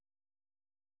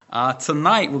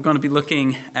Tonight we're going to be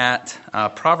looking at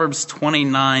Proverbs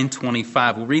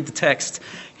 29:25. We'll read the text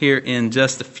here in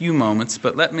just a few moments,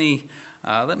 but let me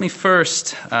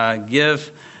first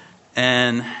give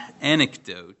an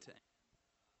anecdote.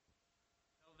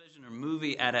 Television or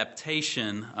movie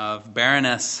adaptation of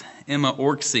Baroness Emma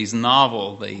Orczy's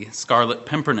novel, The Scarlet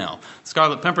Pimpernel.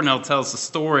 Scarlet Pimpernel tells the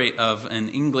story of an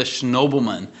English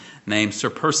nobleman named Sir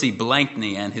Percy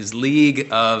Blakeney and his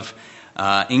league of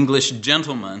English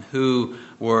gentlemen who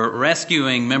were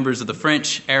rescuing members of the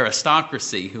French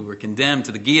aristocracy who were condemned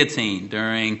to the guillotine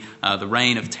during the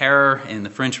reign of terror in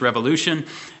the French Revolution.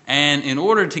 And in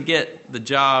order to get the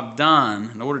job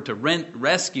done, in order to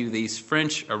rescue these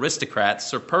French aristocrats,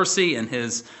 Sir Percy and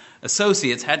his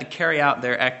associates had to carry out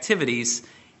their activities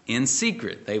in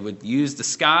secret. They would use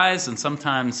disguise and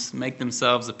sometimes make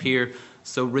themselves appear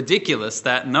so ridiculous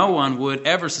that no one would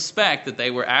ever suspect that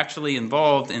they were actually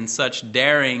involved in such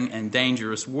daring and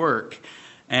dangerous work.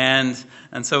 And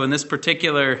so in this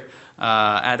particular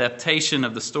adaptation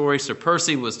of the story, Sir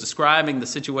Percy was describing the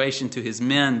situation to his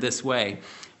men this way.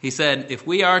 He said, "If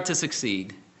we are to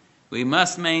succeed, we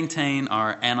must maintain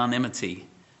our anonymity,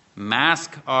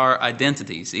 mask our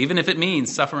identities, even if it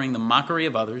means suffering the mockery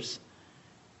of others,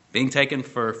 being taken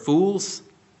for fools,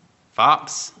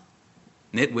 fops,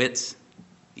 nitwits,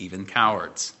 even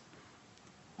cowards."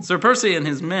 Sir Percy and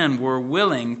his men were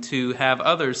willing to have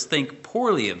others think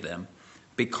poorly of them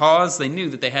because they knew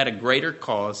that they had a greater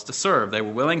cause to serve. They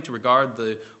were willing to regard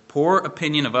the poor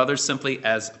opinion of others simply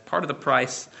as part of the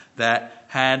price that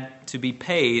had to be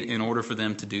paid in order for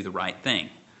them to do the right thing.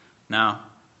 Now,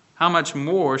 how much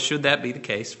more should that be the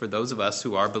case for those of us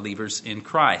who are believers in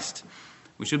Christ?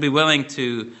 We should be willing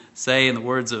to say, in the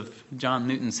words of John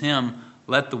Newton's hymn,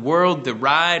 "Let the world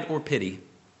deride or pity,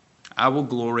 I will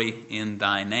glory in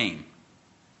thy name."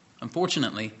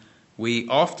 Unfortunately, we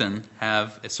often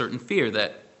have a certain fear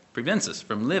that prevents us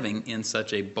from living in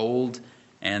such a bold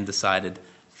and decided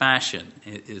fashion.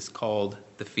 It is called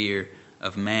the fear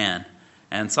of man.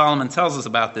 And Solomon tells us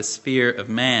about this fear of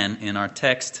man in our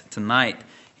text tonight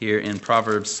here in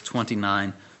Proverbs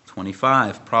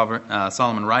 29:25.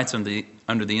 Solomon writes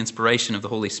under the inspiration of the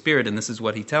Holy Spirit, and this is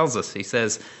what he tells us. He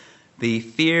says, "The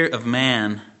fear of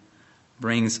man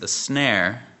brings a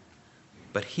snare,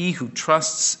 but he who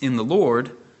trusts in the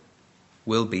Lord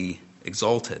will be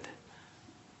exalted."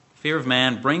 Fear of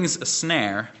man brings a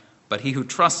snare, but he who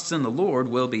trusts in the Lord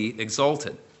will be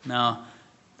exalted. Now,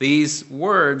 these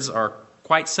words are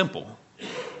quite simple,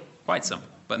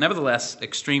 but nevertheless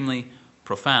extremely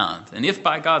profound. And if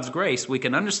by God's grace we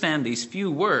can understand these few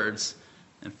words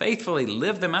and faithfully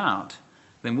live them out,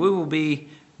 then we will be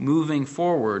moving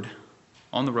forward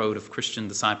on the road of Christian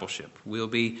discipleship. We'll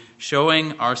be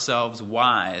showing ourselves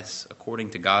wise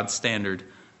according to God's standard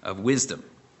of wisdom.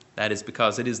 That is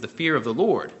because it is the fear of the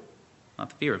Lord, not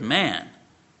the fear of man,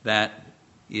 that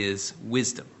is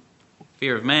wisdom.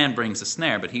 Fear of man brings a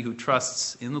snare, but he who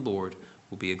trusts in the Lord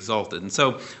will be exalted. And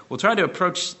so we'll try to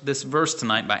approach this verse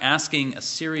tonight by asking a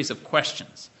series of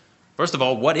questions. First of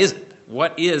all, what is it?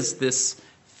 What is this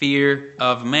fear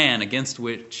of man against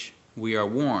which we are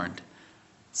warned?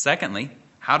 Secondly,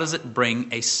 how does it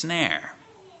bring a snare?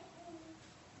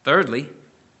 Thirdly,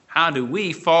 how do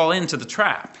we fall into the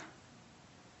trap?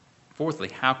 Fourthly,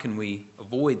 how can we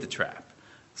avoid the trap?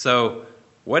 So,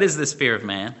 what is this fear of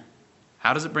man?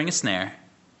 How does it bring a snare?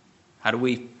 How do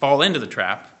we fall into the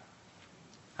trap?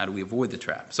 How do we avoid the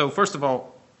trap? So, first of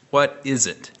all, what is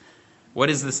it? What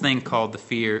is this thing called the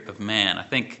fear of man? I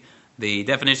think the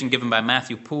definition given by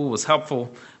Matthew Poole was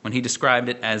helpful when he described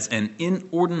it as an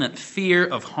inordinate fear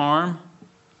of harm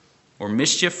or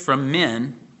mischief from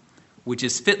men, which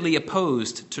is fitly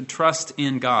opposed to trust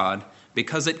in God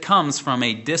because it comes from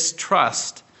a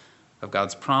distrust of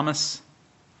God's promise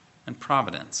and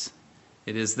providence.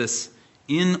 It is this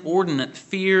inordinate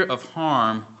fear of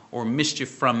harm or mischief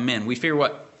from men. We fear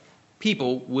what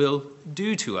people will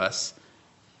do to us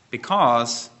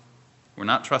because we're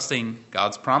not trusting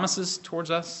God's promises towards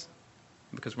us,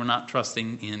 because we're not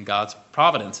trusting in God's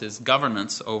providence, His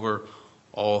governance over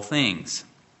all things.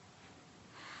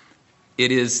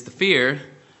 It is the fear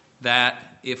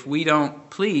that if we don't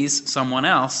please someone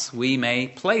else, we may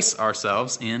place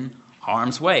ourselves in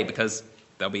harm's way because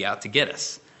they'll be out to get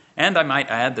us. And I might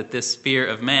add that this fear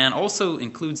of man also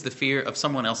includes the fear of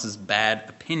someone else's bad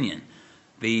opinion.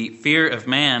 The fear of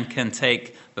man can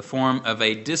take the form of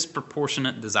a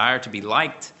disproportionate desire to be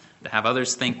liked, to have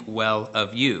others think well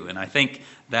of you. And I think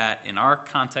that in our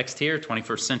context here,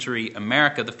 21st century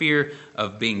America, the fear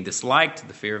of being disliked,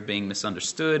 the fear of being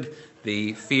misunderstood,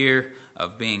 the fear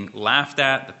of being laughed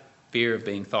at, the fear of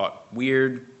being thought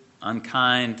weird,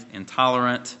 unkind,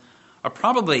 intolerant, are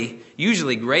probably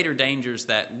usually greater dangers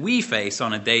that we face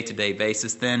on a day-to-day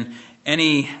basis than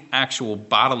any actual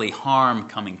bodily harm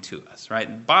coming to us,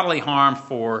 right? Bodily harm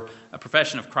for a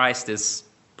profession of Christ is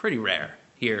pretty rare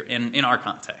here in our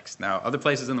context. Now, other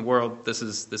places in the world, this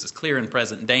is clear and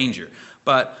present danger.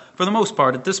 But for the most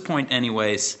part, at this point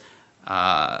anyways,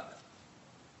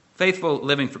 faithful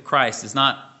living for Christ is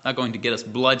not going to get us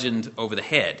bludgeoned over the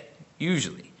head,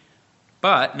 usually.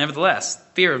 But nevertheless,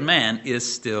 fear of man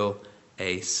is still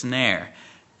a snare.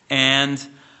 And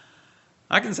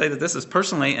I can say that this is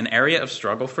personally an area of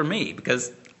struggle for me,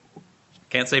 because I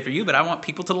can't say for you, but I want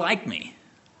people to like me.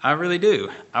 I really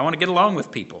do. I want to get along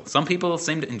with people. Some people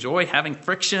seem to enjoy having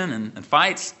friction and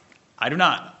fights. I do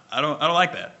not. I don't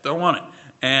like that. Don't want it.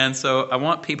 And so I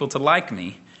want people to like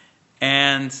me.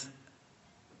 And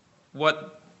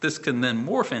what this can then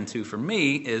morph into for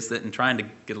me is that in trying to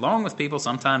get along with people,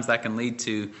 sometimes that can lead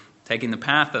to taking the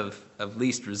path of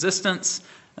least resistance,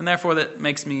 and therefore that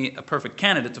makes me a perfect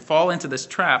candidate to fall into this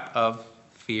trap of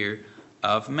fear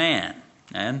of man.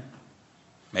 And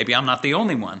maybe I'm not the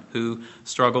only one who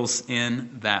struggles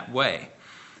in that way.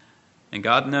 And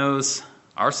God knows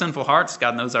our sinful hearts.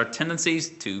 God knows our tendencies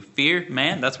to fear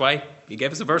man. That's why he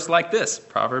gave us a verse like this,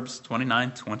 Proverbs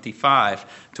 29:25,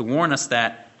 to warn us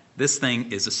that this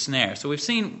thing is a snare. So we've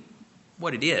seen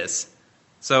what it is.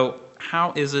 So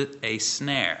how is it a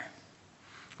snare?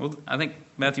 Well, I think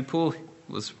Matthew Poole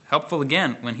was helpful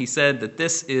again when he said that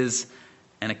this is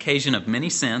an occasion of many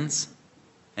sins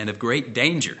and of great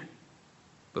danger,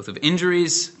 both of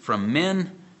injuries from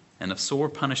men and of sore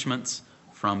punishments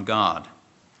from God.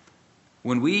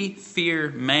 When we fear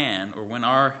man, or when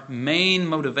our main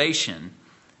motivation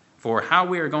for how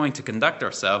we are going to conduct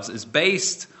ourselves is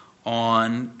based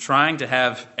on trying to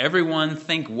have everyone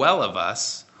think well of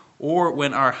us, or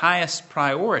when our highest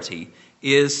priority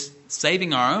is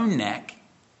saving our own neck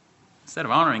instead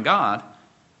of honoring God,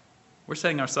 we're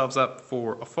setting ourselves up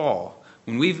for a fall.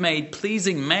 When we've made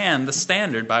pleasing man the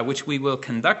standard by which we will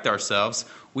conduct ourselves,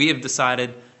 we have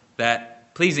decided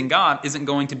that pleasing God isn't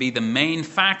going to be the main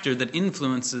factor that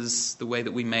influences the way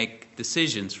that we make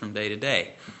decisions from day to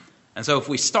day. And so if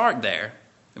we start there,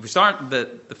 if we start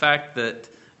the fact that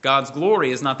God's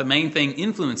glory is not the main thing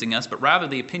influencing us, but rather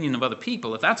the opinion of other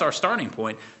people, if that's our starting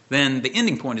point, then the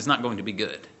ending point is not going to be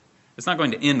good. It's not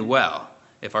going to end well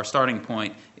if our starting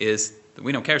point is that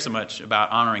we don't care so much about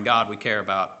honoring God, we care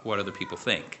about what other people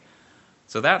think.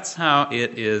 So that's how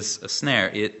it is a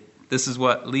snare. This is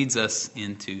what leads us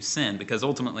into sin, because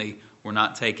ultimately we're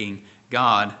not taking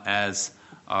God as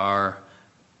the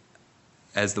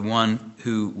one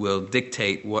who will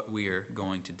dictate what we are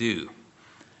going to do.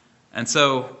 And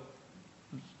so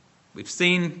we've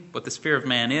seen what this fear of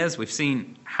man is. We've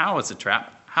seen how it's a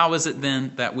trap. How is it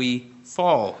then that we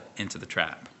fall into the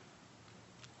trap?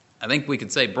 I think we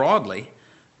could say broadly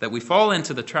that we fall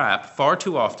into the trap far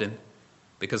too often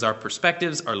because our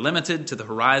perspectives are limited to the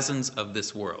horizons of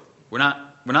this world. We're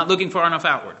not looking far enough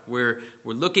outward. We're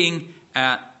looking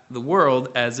at the world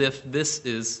as if this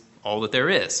is all that there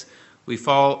is. We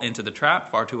fall into the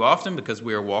trap far too often because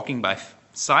we are walking by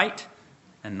sight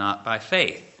and not by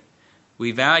faith.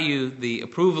 We value the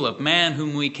approval of man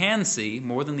whom we can see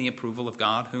more than the approval of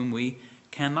God whom we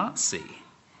cannot see.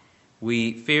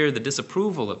 We fear the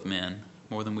disapproval of men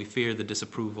more than we fear the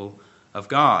disapproval of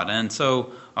God. And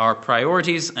so our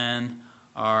priorities and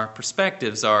our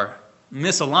perspectives are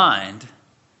misaligned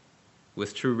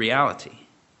with true reality.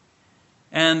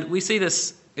 And we see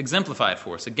this exemplified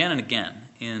for us again and again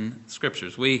in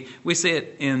Scriptures. We see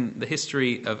it in the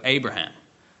history of Abraham.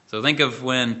 So think of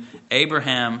when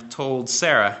Abraham told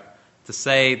Sarah to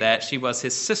say that she was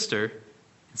his sister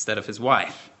instead of his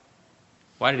wife.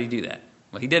 Why did he do that?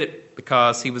 Well, he did it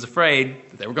because he was afraid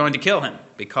that they were going to kill him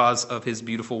because of his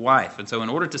beautiful wife. And so in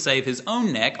order to save his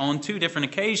own neck on two different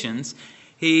occasions,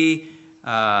 he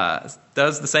does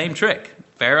the same trick.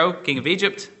 Pharaoh, king of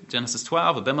Egypt, Genesis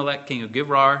 12, Abimelech, king of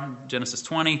Gerar, Genesis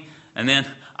 20, and then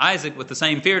Isaac, with the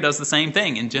same fear, does the same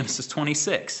thing in Genesis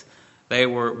 26. They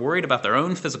were worried about their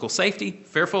own physical safety,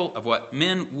 fearful of what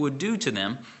men would do to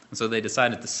them, and so they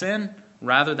decided to sin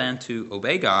rather than to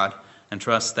obey God and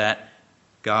trust that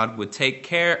God would take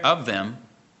care of them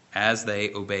as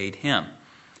they obeyed him.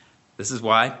 This is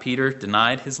why Peter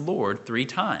denied his Lord 3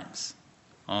 times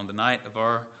on the night of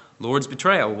our Lord's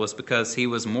betrayal, was because he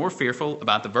was more fearful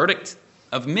about the verdict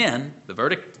of men, the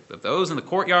verdict of those in the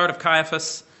courtyard of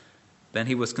Caiaphas, than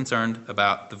he was concerned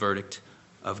about the verdict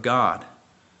of God.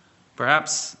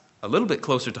 Perhaps a little bit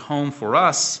closer to home for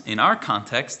us in our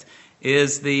context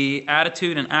is the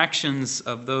attitude and actions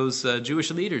of those Jewish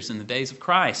leaders in the days of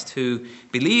Christ who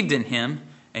believed in him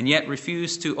and yet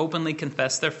refuse to openly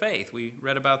confess their faith. We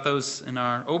read about those in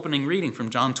our opening reading from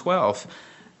John 12.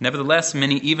 Nevertheless,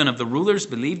 many even of the rulers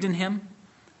believed in him,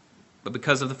 but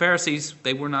because of the Pharisees,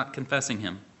 they were not confessing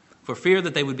him, for fear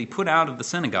that they would be put out of the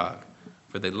synagogue,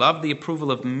 for they loved the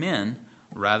approval of men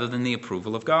rather than the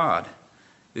approval of God.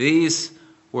 These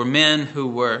were men who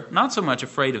were not so much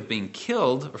afraid of being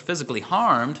killed or physically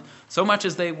harmed, so much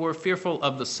as they were fearful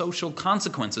of the social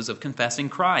consequences of confessing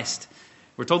Christ.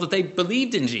 We're told that they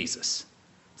believed in Jesus.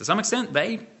 To some extent,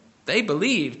 they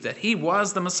believed that he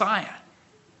was the Messiah.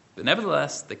 But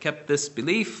nevertheless, they kept this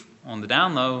belief on the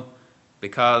down low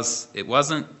because it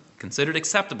wasn't considered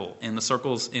acceptable in the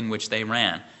circles in which they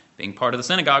ran. Being part of the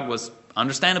synagogue was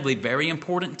understandably very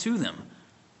important to them.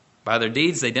 By their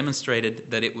deeds, they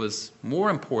demonstrated that it was more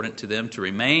important to them to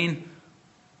remain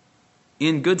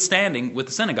in good standing with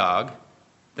the synagogue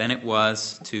than it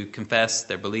was to confess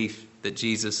their belief that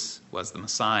Jesus was the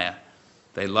Messiah.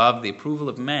 They loved the approval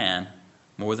of man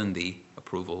more than the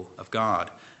approval of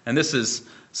God. And this is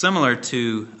similar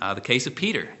to the case of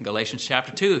Peter in Galatians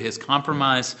chapter 2, his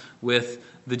compromise with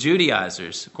the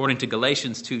Judaizers. According to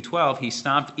Galatians 2:12, he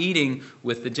stopped eating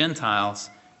with the Gentiles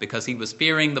because he was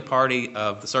fearing the party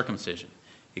of the circumcision.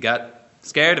 He got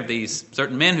scared of these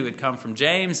certain men who had come from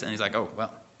James, and he's like, oh,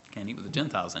 well, can't eat with the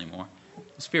Gentiles anymore.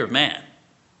 It was fear of man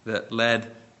that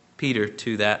led Peter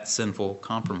to that sinful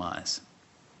compromise.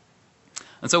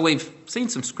 And so we've seen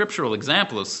some scriptural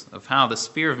examples of how this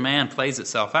fear of man plays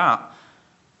itself out.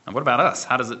 And what about us?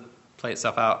 How does it play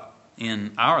itself out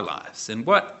in our lives? In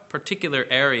what particular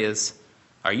areas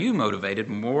are you motivated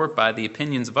more by the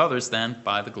opinions of others than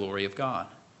by the glory of God?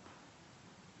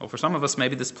 Well, for some of us,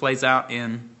 maybe this plays out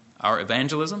in our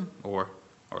evangelism or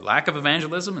lack of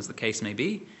evangelism, as the case may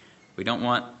be. We don't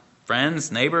want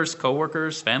friends, neighbors,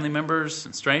 coworkers, family members,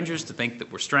 and strangers to think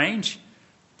that we're strange.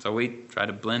 So we try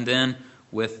to blend in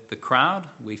with the crowd.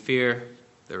 We fear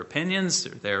their opinions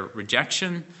or their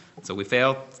rejection, so we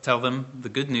fail to tell them the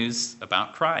good news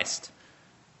about Christ.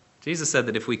 Jesus said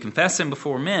that if we confess him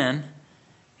before men,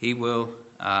 he will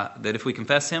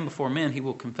confess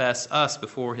us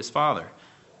before his Father.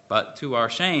 But to our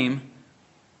shame,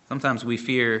 sometimes we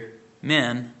fear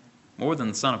men more than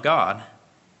the Son of God,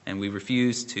 and we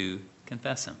refuse to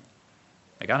confess him.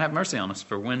 May God have mercy on us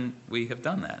for when we have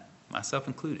done that, myself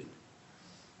included.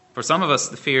 For some of us,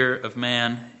 the fear of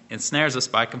man ensnares us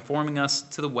by conforming us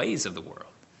to the ways of the world.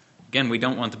 Again, we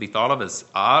don't want to be thought of as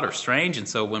odd or strange, and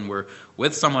so when we're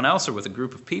with someone else or with a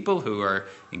group of people who are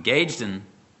engaged in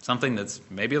something that's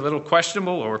maybe a little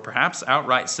questionable or perhaps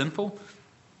outright sinful,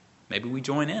 maybe we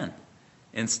join in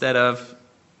instead of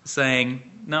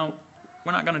saying, no,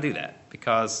 we're not going to do that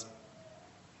because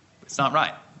it's not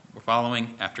right. We're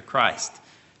following after Christ.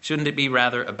 Shouldn't it be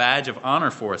rather a badge of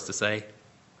honor for us to say,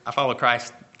 I follow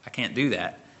Christ, I can't do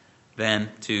that, than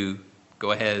to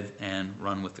go ahead and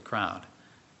run with the crowd?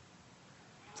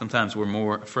 Sometimes we're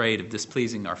more afraid of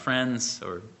displeasing our friends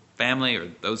or family or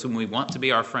those whom we want to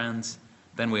be our friends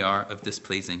than we are of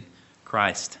displeasing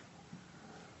Christ.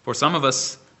 For some of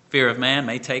us, fear of man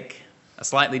may take a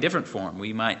slightly different form.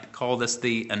 We might call this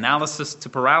the analysis to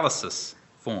paralysis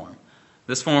form.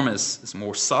 This form is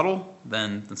more subtle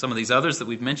than some of these others that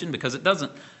we've mentioned because it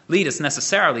doesn't lead us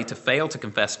necessarily to fail to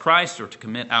confess Christ or to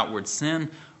commit outward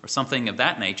sin or something of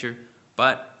that nature,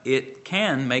 but it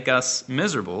can make us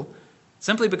miserable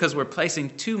simply because we're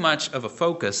placing too much of a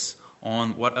focus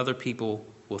on what other people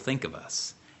will think of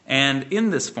us. And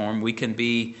in this form, we can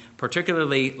be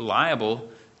particularly liable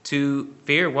to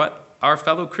fear what our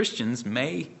fellow Christians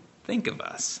may think of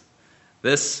us.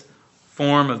 This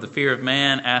form of the fear of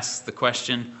man asks the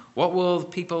question, what will the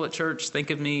people at church think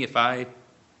of me if I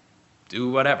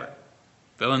do whatever?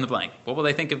 Fill in the blank. What will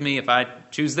they think of me if I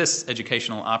choose this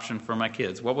educational option for my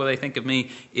kids? What will they think of me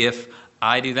if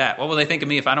I do that? What will they think of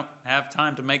me if I don't have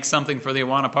time to make something for the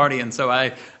Awana party and so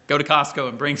I go to Costco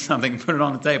and bring something and put it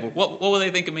on the table? What will they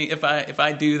think of me if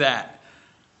I do that?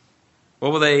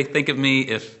 What will they think of me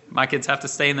if my kids have to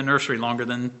stay in the nursery longer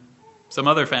than some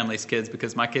other family's kids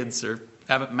because my kids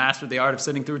haven't mastered the art of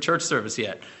sitting through a church service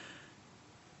yet?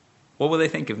 What will they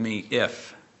think of me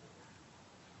if?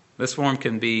 This form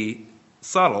can be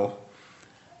subtle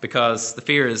because the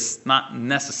fear is not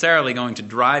necessarily going to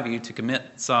drive you to commit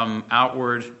some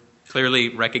outward, clearly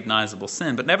recognizable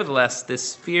sin. But nevertheless,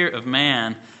 this fear of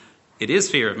man, it is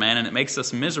fear of man, and it makes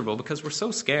us miserable because we're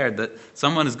so scared that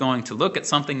someone is going to look at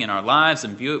something in our lives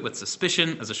and view it with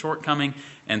suspicion as a shortcoming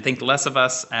and think less of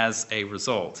us as a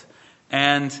result.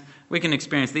 And we can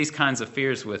experience these kinds of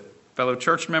fears with fellow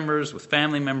church members, with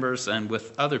family members, and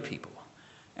with other people.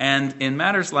 And in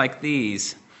matters like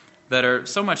these that are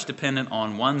so much dependent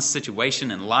on one's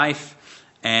situation in life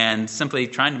and simply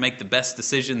trying to make the best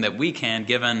decision that we can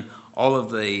given all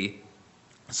of the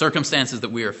circumstances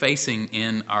that we are facing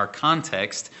in our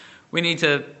context. We need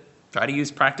to try to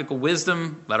use practical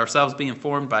wisdom, let ourselves be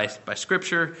informed by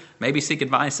Scripture, maybe seek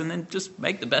advice, and then just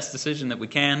make the best decision that we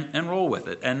can and roll with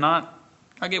it, and not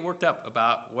get worked up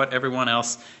about what everyone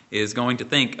else is going to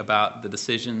think about the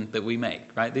decision that we make.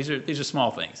 Right? These are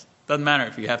small things. Doesn't matter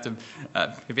if you have to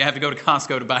go to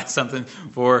Costco to buy something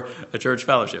for a church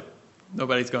fellowship.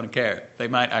 Nobody's going to care. They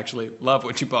might actually love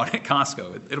what you bought at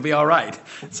Costco. It'll be all right.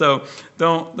 So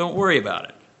don't worry about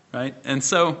it, right? And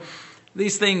so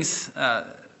these things,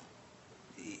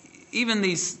 even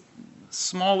these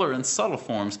smaller and subtle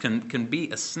forms, can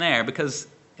be a snare because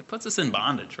it puts us in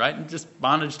bondage, right? And just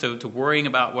bondage to worrying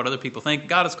about what other people think.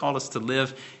 God has called us to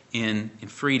live in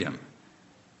freedom.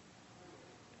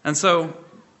 And so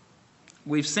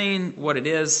we've seen what it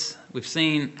is. We've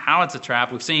seen how it's a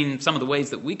trap. We've seen some of the ways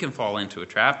that we can fall into a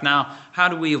trap. Now, how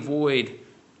do we avoid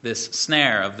this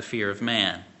snare of the fear of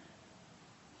man?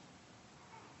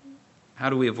 How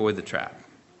do we avoid the trap?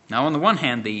 Now, on the one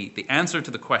hand, the answer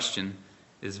to the question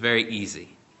is very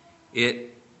easy.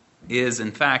 It is,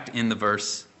 in fact, in the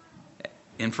verse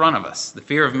in front of us. The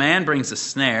fear of man brings a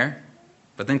snare,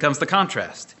 but then comes the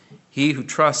contrast. He who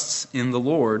trusts in the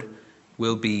Lord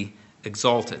will be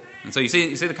exalted. And so you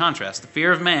see the contrast. The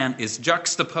fear of man is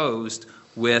juxtaposed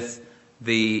with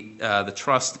the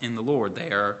trust in the Lord.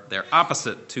 They're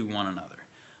opposite to one another.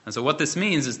 And so what this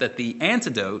means is that the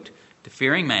antidote to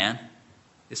fearing man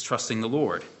is trusting the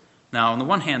Lord. Now, on the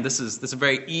one hand, this is a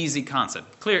very easy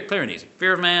concept. Clear and easy.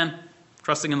 Fear of man,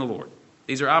 trusting in the Lord.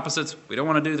 These are opposites. We don't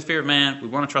want to do the fear of man. We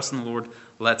want to trust in the Lord.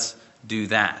 Let's do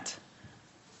that.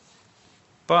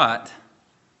 But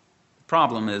the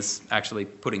problem is actually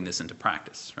putting this into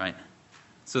practice, right?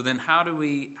 So then how do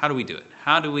we do it?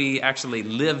 How do we actually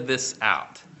live this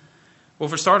out? Well,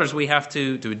 for starters, we have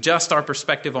to adjust our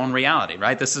perspective on reality,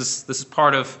 right? This is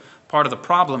part of the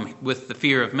problem with the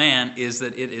fear of man is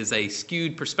that it is a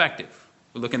skewed perspective.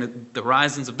 We're looking at the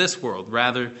horizons of this world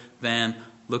rather than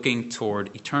looking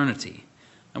toward eternity.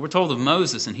 And we're told of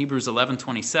Moses in Hebrews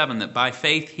 11:27 that by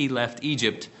faith he left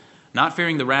Egypt, not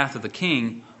fearing the wrath of the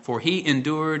king, for he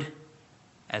endured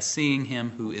as seeing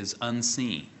him who is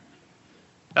unseen.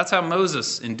 That's how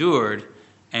Moses endured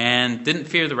and didn't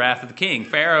fear the wrath of the king.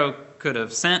 Pharaoh could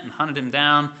have sent and hunted him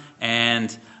down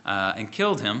and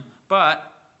killed him, but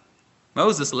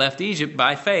Moses left Egypt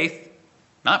by faith,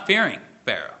 not fearing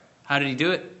Pharaoh. How did he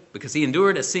do it? Because he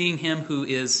endured as seeing him who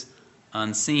is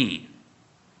unseen.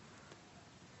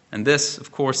 And this,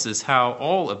 of course, is how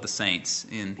all of the saints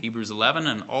in Hebrews 11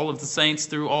 and all of the saints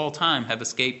through all time have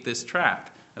escaped this trap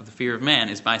of the fear of man,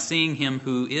 is by seeing him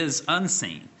who is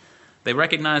unseen. They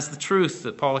recognize the truth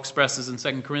that Paul expresses in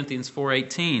 2 Corinthians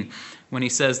 4:18 when he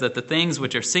says that the things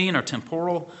which are seen are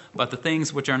temporal, but the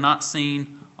things which are not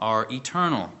seen are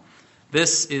eternal.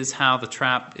 This is how the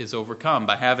trap is overcome,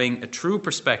 by having a true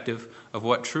perspective of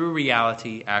what true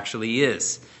reality actually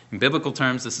is. In biblical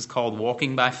terms, this is called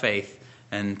walking by faith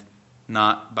and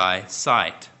not by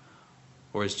sight.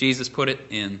 Or as Jesus put it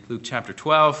in Luke chapter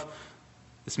 12,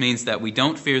 this means that we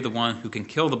don't fear the one who can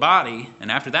kill the body, and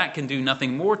after that can do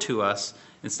nothing more to us.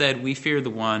 Instead, we fear the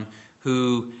one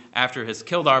who, after has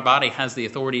killed our body, has the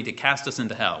authority to cast us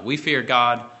into hell. We fear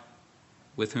God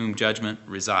with whom judgment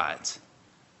resides.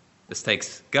 This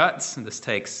takes guts, and this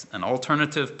takes an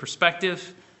alternative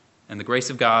perspective, and the grace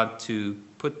of God to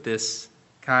put this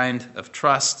kind of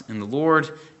trust in the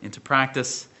Lord into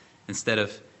practice instead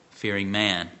of fearing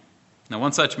man. Now,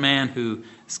 one such man who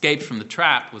escaped from the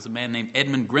trap was a man named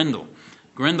Edmund Grindal.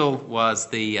 Grindal was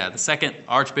the second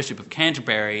Archbishop of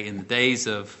Canterbury in the days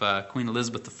of Queen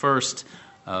Elizabeth I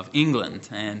of England.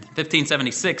 And in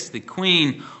 1576, the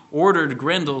Queen ordered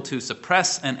Grindal to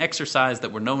suppress an exercise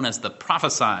that were known as the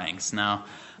prophesyings. Now,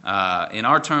 in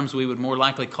our terms, we would more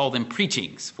likely call them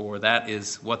preachings, for that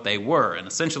is what they were. And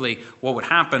essentially, what would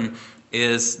happen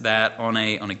is that on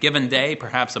a given day,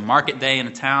 perhaps a market day in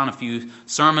a town, a few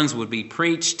sermons would be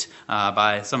preached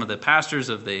by some of the pastors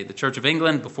of the Church of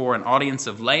England before an audience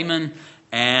of laymen.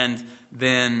 And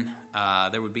then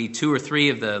there would be 2 or 3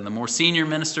 of the more senior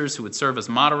ministers who would serve as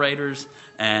moderators.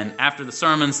 And after the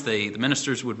sermons, the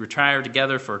ministers would retire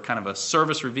together for kind of a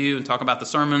service review and talk about the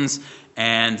sermons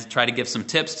and try to give some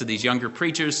tips to these younger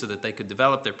preachers so that they could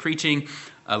develop their preaching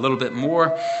a little bit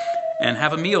more and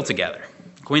have a meal together.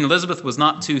 Queen Elizabeth was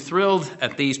not too thrilled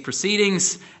at these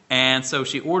proceedings, and so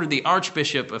she ordered the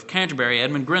Archbishop of Canterbury,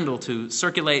 Edmund Grindal, to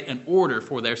circulate an order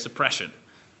for their suppression.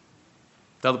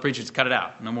 Tell the preachers to cut it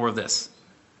out. No more of this.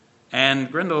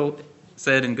 And Grindal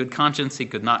said in good conscience he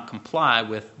could not comply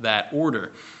with that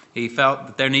order. He felt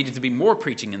that there needed to be more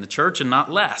preaching in the church and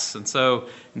not less. And so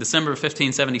in December of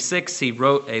 1576, he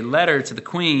wrote a letter to the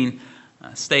Queen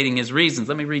stating his reasons.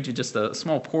 Let me read you just a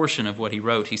small portion of what he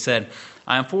wrote. He said,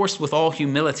 "I am forced with all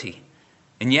humility,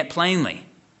 and yet plainly,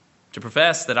 to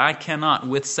profess that I cannot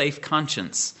with safe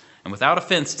conscience and without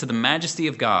offense to the majesty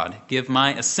of God give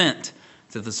my assent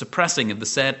to the suppressing of the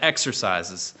said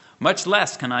exercises. Much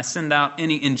less can I send out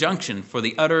any injunction for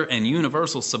the utter and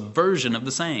universal subversion of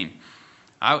the same.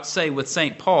 I would say with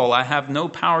St. Paul, I have no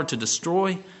power to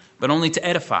destroy, but only to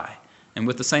edify. And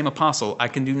with the same apostle, I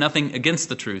can do nothing against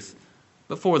the truth,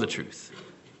 but for the truth.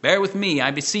 Bear with me,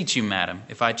 I beseech you, madam,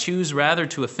 if I choose rather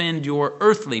to offend your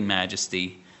earthly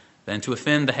majesty than to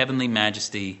offend the heavenly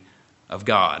majesty of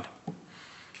God."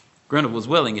 Grindal was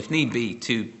willing, if need be,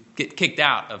 to get kicked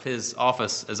out of his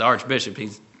office as archbishop. He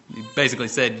basically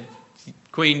said,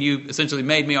 "Queen, you essentially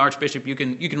made me archbishop. You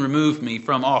can remove me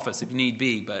from office if need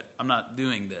be, but I'm not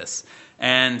doing this."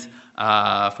 And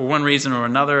for one reason or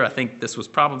another, I think this was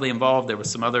probably involved. There was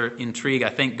some other intrigue, I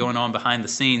think, going on behind the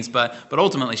scenes. But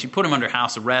ultimately, she put him under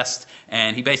house arrest,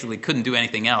 and he basically couldn't do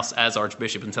anything else as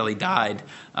archbishop until he died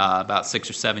about 6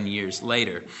 or 7 years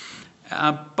later.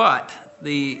 But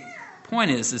the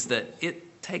point is that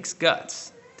it takes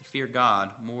guts to fear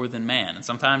God more than man. And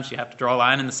sometimes you have to draw a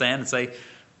line in the sand and say,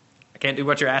 I can't do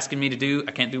what you're asking me to do.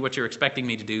 I can't do what you're expecting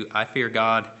me to do. I fear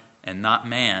God and not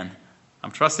man. I'm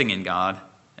trusting in God,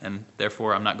 and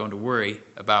therefore I'm not going to worry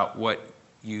about what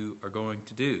you are going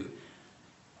to do.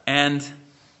 And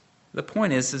the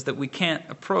point is that we can't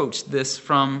approach this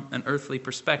from an earthly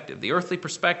perspective. The earthly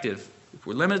perspective, if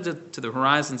we're limited to the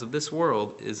horizons of this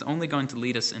world, is only going to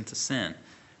lead us into sin.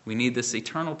 We need this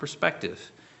eternal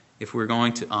perspective if we're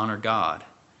going to honor God.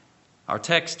 Our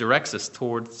text directs us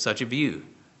toward such a view,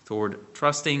 toward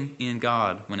trusting in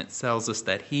God when it tells us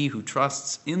that he who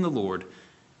trusts in the Lord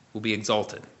will be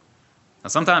exalted. Now,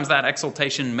 sometimes that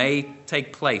exaltation may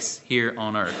take place here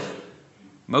on earth.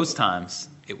 Most times,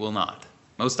 it will not.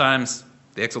 Most times,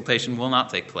 the exaltation will not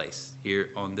take place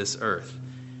here on this earth.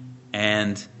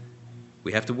 And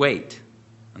we have to wait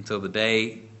until the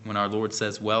day when our Lord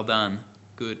says, "Well done,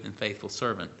 good and faithful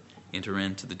servant. Enter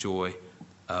into the joy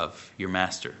of your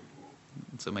master."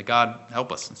 And so may God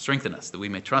help us and strengthen us that we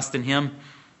may trust in him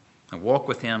and walk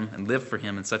with him and live for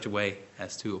him in such a way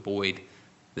as to avoid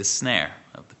this snare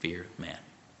of the fear of man.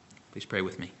 Please pray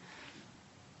with me.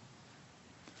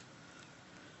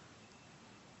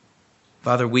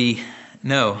 Father, we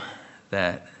know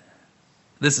that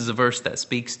this is a verse that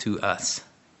speaks to us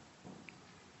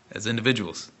as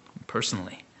individuals,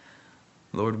 personally.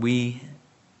 Lord, we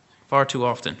far too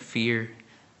often fear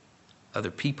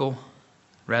other people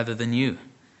rather than you.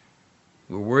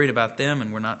 We're worried about them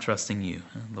and we're not trusting you.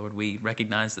 Lord, we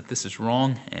recognize that this is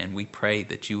wrong and we pray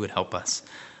that you would help us.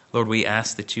 Lord, we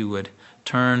ask that you would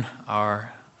turn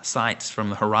our sights from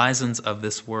the horizons of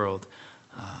this world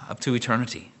up to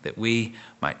eternity, that we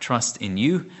might trust in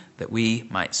you, that we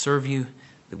might serve you,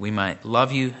 that we might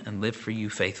love you and live for you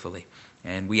faithfully.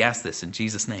 And we ask this in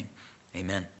Jesus' name.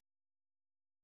 Amen.